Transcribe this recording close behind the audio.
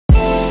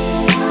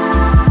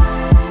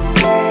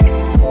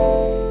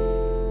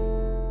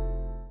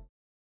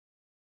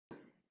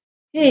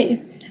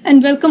Hey,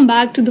 and welcome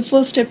back to the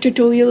first step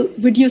tutorial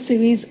video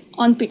series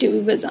on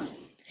PTV Visum.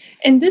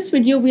 In this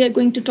video, we are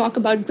going to talk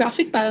about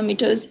graphic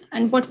parameters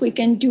and what we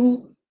can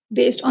do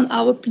based on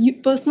our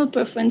personal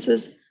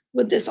preferences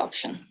with this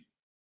option.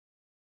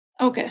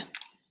 Okay,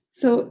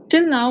 so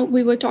till now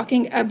we were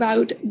talking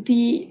about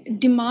the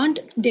demand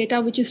data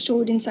which is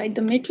stored inside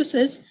the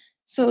matrices.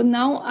 So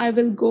now I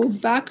will go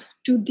back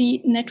to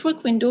the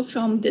network window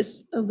from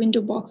this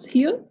window box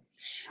here.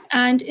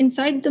 And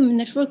inside the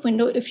network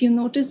window, if you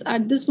notice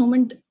at this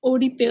moment,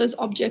 OD pairs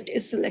object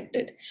is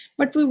selected,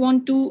 but we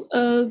want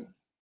to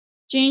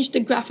change the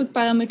graphic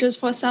parameters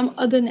for some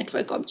other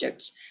network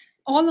objects.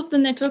 All of the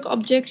network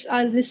objects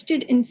are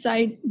listed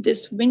inside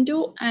this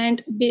window,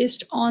 and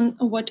based on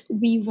what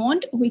we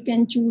want, we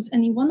can choose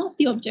any one of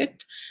the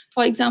objects.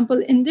 For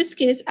example, in this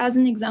case, as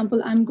an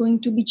example, I'm going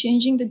to be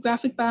changing the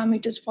graphic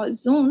parameters for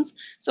zones.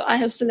 So I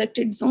have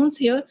selected zones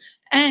here,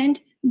 and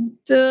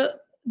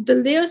the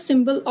layer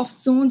symbol of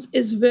zones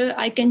is where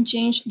I can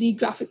change the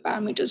graphic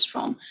parameters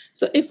from.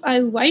 So if I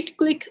right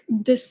click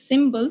this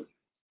symbol,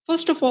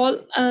 first of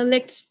all,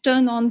 let's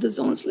turn on the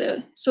zones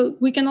layer. So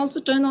we can also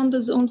turn on the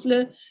zones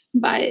layer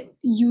by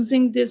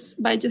using this,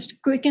 by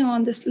just clicking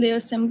on this layer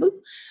symbol.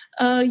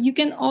 You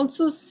can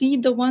also see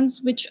the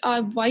ones which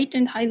are white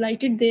and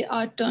highlighted, they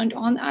are turned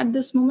on at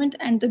this moment,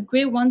 and the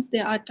gray ones, they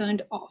are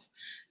turned off.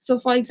 So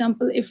for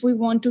example, if we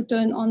want to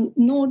turn on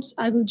nodes,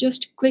 I will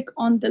just click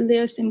on the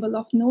layer symbol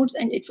of nodes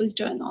and it will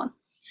turn on.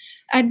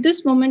 At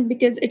this moment,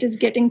 because it is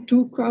getting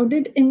too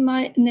crowded in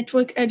my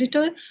network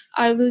editor,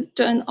 I will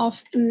turn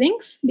off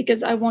links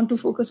because I want to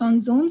focus on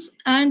zones,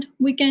 and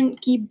we can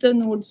keep the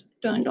nodes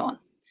turned on.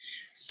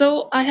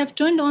 So I have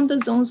turned on the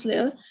zones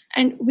layer,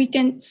 and we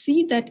can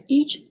see that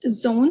each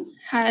zone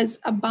has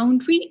a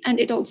boundary and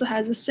it also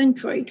has a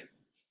centroid.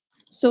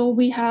 So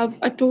we have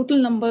a total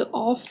number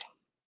of,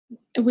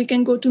 we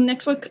can go to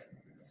network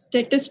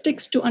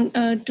statistics to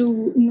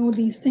know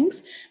these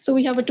things. So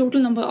we have a total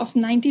number of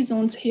 90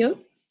 zones here.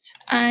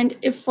 And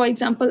if, for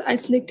example, I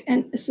select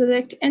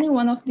any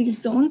one of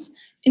these zones,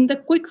 in the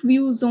quick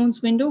view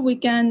zones window, we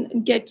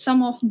can get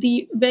some of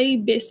the very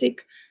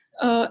basic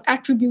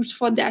attributes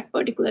for that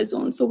particular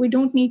zone. So we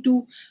don't need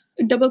to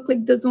double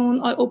click the zone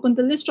or open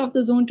the list of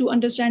the zone to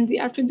understand the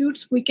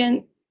attributes. We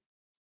can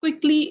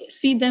quickly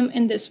see them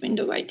in this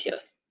window right here.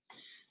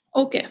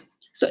 Okay,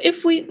 so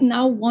if we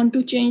now want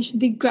to change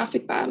the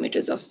graphic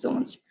parameters of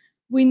zones,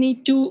 we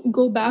need to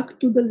go back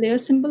to the layer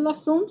symbol of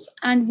zones,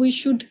 and we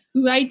should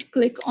right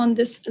click on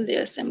this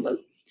layer symbol.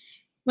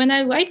 When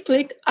I right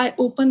click, I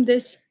open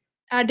this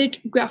Edit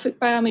Graphic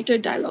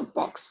Parameter dialog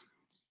box.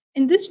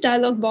 In this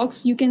dialog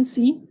box, you can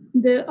see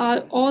there are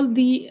all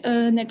the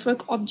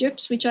network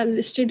objects which are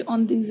listed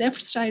on the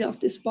left side of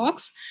this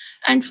box.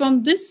 And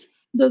from this,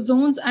 the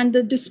zones and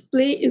the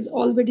display is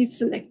already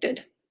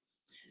selected.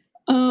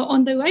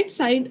 On the right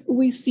side,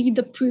 we see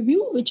the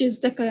preview, which is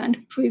the current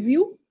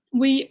preview.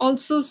 We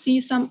also see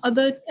some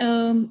other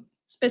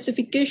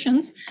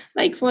specifications,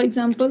 like for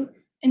example,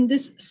 in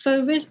this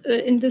service,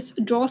 in this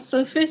draw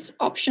surface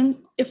option,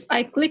 if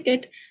I click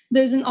it,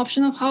 there's an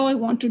option of how I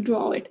want to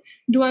draw it.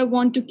 Do I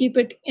want to keep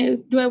it,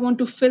 do I want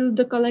to fill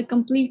the color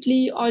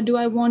completely, or do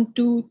I want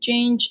to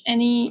change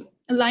any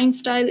line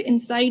style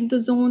inside the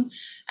zone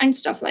and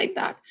stuff like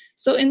that.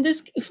 So in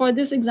this, for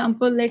this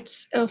example,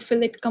 let's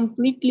fill it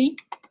completely.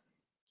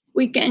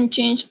 We can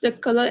change the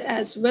color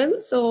as well,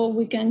 so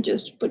we can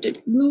just put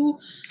it blue.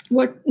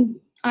 What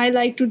I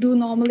like to do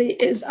normally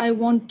is I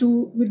want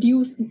to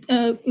reduce,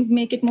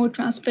 make it more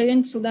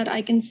transparent so that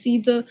I can see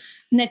the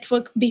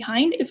network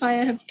behind if I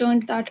have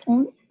turned that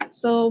on.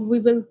 So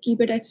we will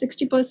keep it at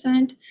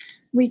 60%.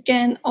 We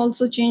can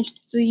also change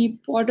the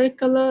border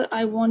color.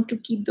 I want to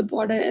keep the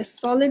border as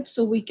solid,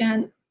 so we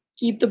can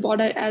keep the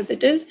border as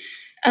it is.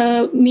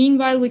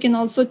 Meanwhile, we can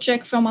also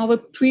check from our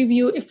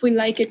preview if we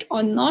like it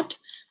or not.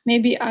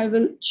 Maybe I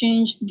will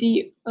change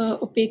the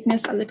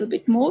opaqueness a little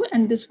bit more,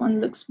 and this one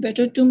looks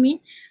better to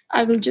me.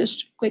 I will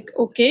just click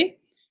OK.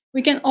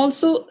 We can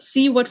also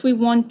see what we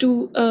want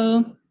to,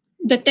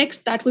 the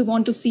text that we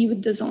want to see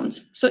with the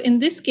zones. So in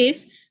this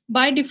case,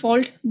 by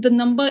default, the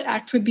number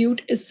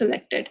attribute is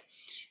selected.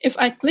 If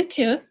I click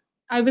here,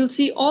 I will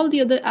see all the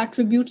other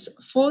attributes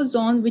for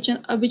zone, which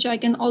I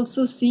can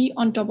also see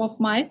on top of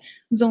my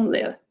zone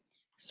layer.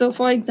 So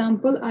for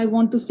example, I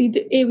want to see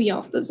the area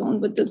of the zone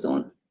with the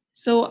zone.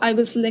 So I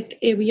will select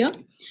area.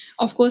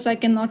 Of course, I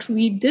cannot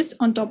read this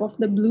on top of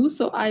the blue,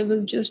 so I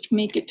will just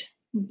make it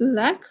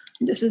black.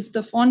 This is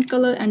the font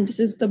color, and this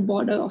is the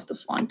border of the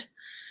font.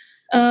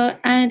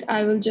 And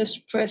I will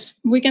just press.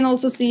 We can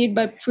also see it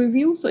by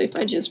preview. So if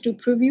I just do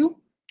preview,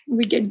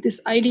 we get this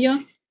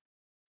idea,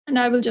 and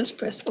I will just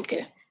press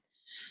OK.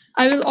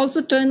 I will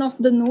also turn off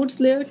the nodes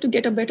layer to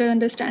get a better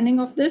understanding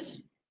of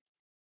this.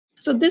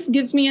 So this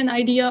gives me an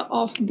idea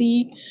of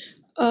the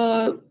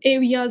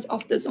areas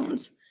of the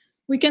zones.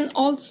 We can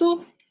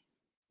also,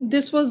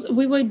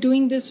 we were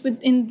doing this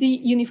within the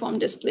uniform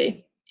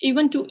display.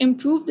 Even to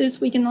improve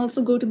this, we can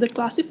also go to the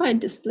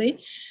classified display,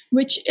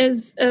 which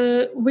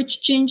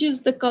changes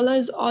the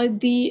colors or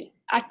the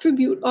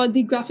attribute or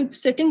the graphic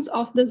settings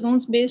of the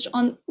zones based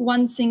on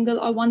one single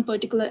or one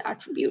particular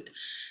attribute.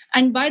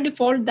 And by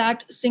default,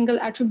 that single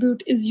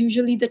attribute is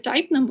usually the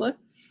type number.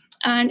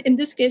 And in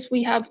this case,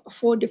 we have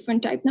 4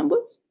 different type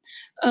numbers.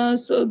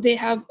 So they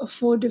have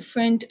 4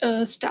 different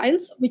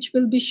styles, which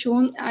will be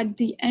shown at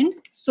the end.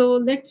 So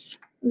let's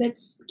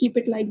keep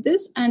it like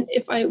this. And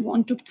if I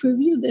want to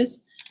preview this,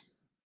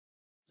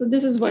 so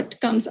this is what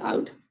comes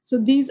out. So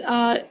these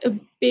are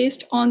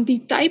based on the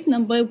type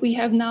number. We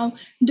have now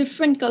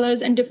different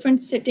colors and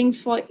different settings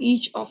for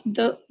each of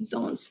the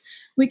zones.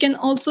 We can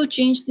also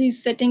change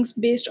these settings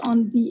based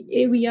on the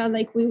area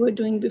like we were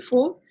doing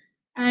before.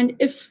 And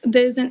if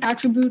there's an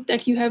attribute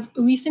that you have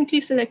recently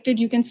selected,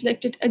 you can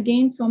select it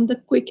again from the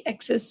quick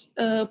access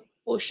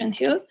portion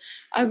here.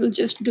 I will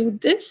just do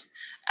this.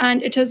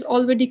 And it has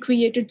already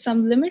created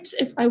some limits.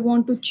 If I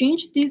want to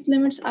change these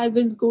limits, I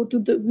will go to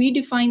the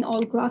redefine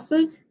all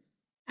classes.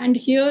 And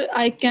here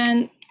I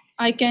can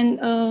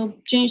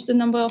change the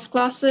number of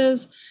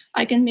classes.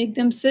 I can make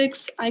them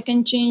 6. I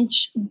can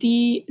change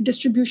the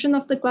distribution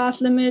of the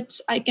class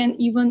limits. I can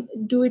even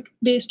do it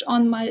based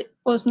on my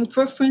personal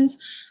preference.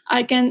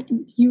 I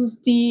can use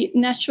the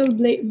natural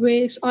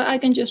breaks, or I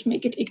can just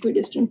make it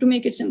equidistant to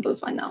make it simple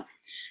for now.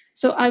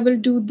 So I will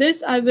do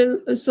this.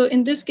 So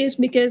in this case,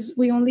 because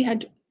we only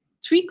had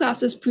 3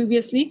 classes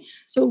previously,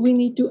 so we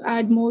need to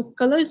add more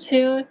colors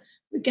here.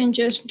 We can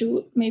just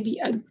do maybe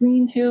a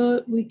green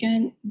here. We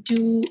can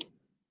do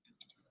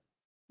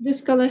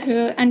this color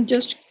here and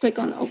just click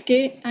on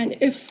OK. And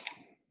if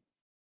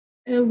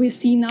we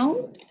see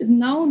now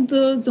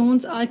the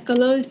zones are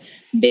colored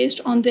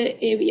based on their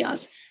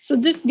areas. So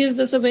this gives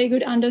us a very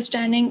good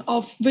understanding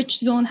of which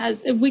zone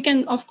has, we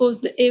can, of course,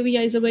 the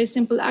area is a very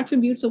simple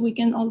attribute, so we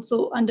can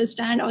also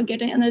understand or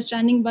get an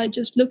understanding by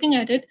just looking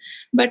at it.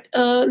 But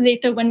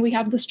later when we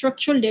have the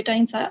structural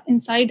data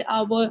inside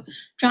our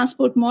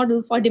transport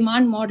model for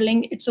demand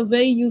modeling, it's a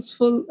very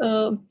useful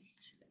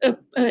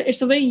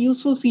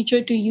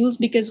feature to use,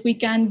 because we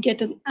can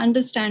get an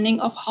understanding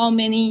of how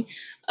many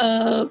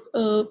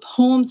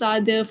homes are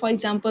there, for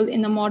example,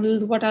 in a model.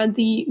 What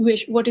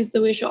is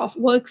the ratio of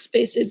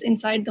workspaces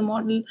inside the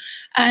model,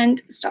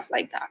 and stuff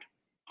like that.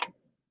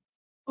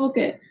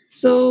 Okay,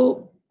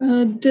 so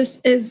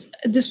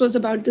this was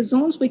about the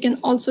zones. We can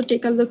also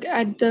take a look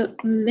at the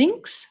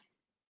links.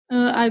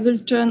 I will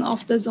turn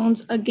off the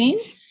zones again.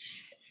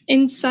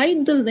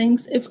 Inside the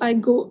links, if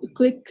I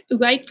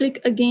right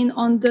click again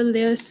on the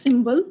layer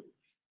symbol,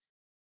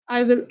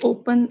 I will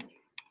open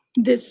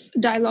this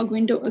dialog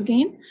window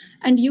again,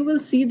 and you will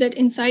see that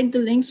inside the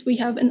links we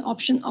have an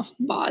option of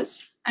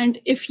bars. And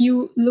if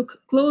you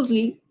look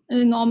closely,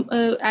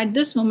 at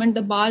this moment,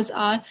 the bars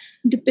are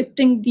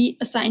depicting the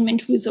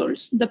assignment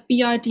results, the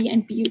PRT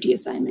and PUT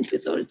assignment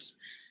results.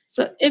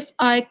 So if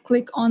I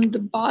click on the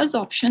bars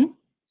option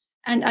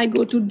and I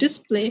go to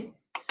display,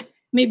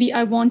 maybe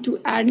I want to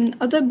add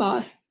another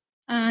bar.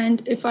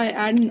 And if I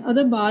add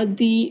another bar,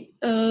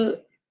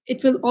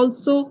 it will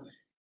also,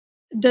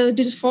 the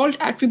default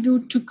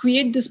attribute to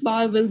create this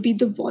bar will be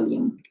the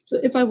volume. So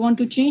if I want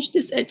to change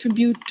this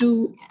attribute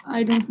to,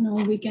 I don't know,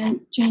 we can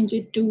change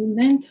it to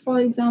length, for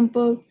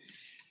example.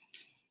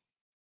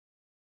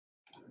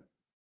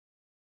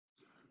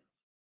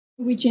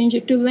 We change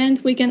it to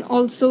length. We can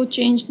also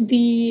change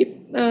the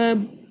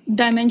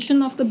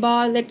dimension of the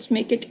bar. Let's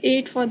make it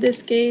 8 for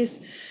this case.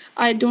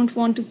 I don't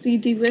want to see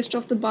the rest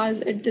of the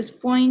bars at this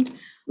point.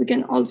 We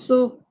can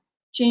also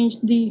change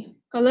the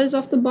colors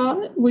of the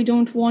bar. We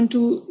don't want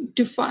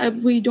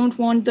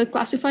the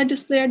classified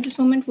display at this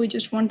moment. We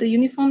just want the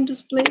uniform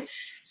display.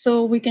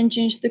 So we can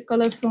change the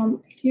color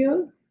from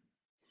here.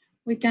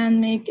 We can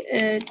make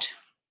it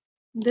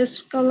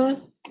this color,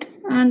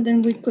 and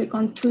then we click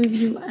on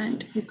preview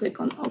and we click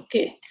on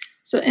OK.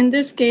 So in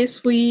this case,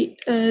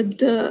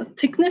 the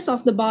thickness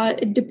of the bar,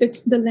 it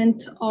depicts the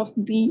length of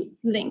the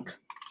link.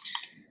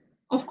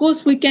 Of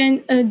course, we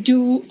can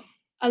do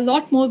a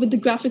lot more with the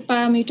graphic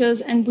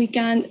parameters, and we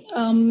can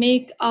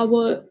make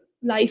our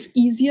life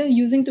easier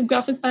using the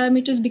graphic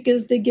parameters,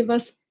 because they give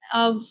us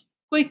a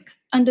quick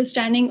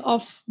understanding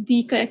of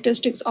the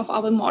characteristics of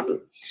our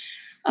model.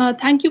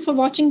 Thank you for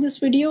watching this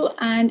video,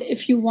 and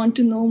if you want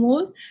to know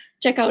more,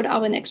 check out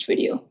our next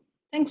video.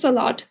 Thanks a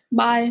lot.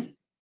 Bye.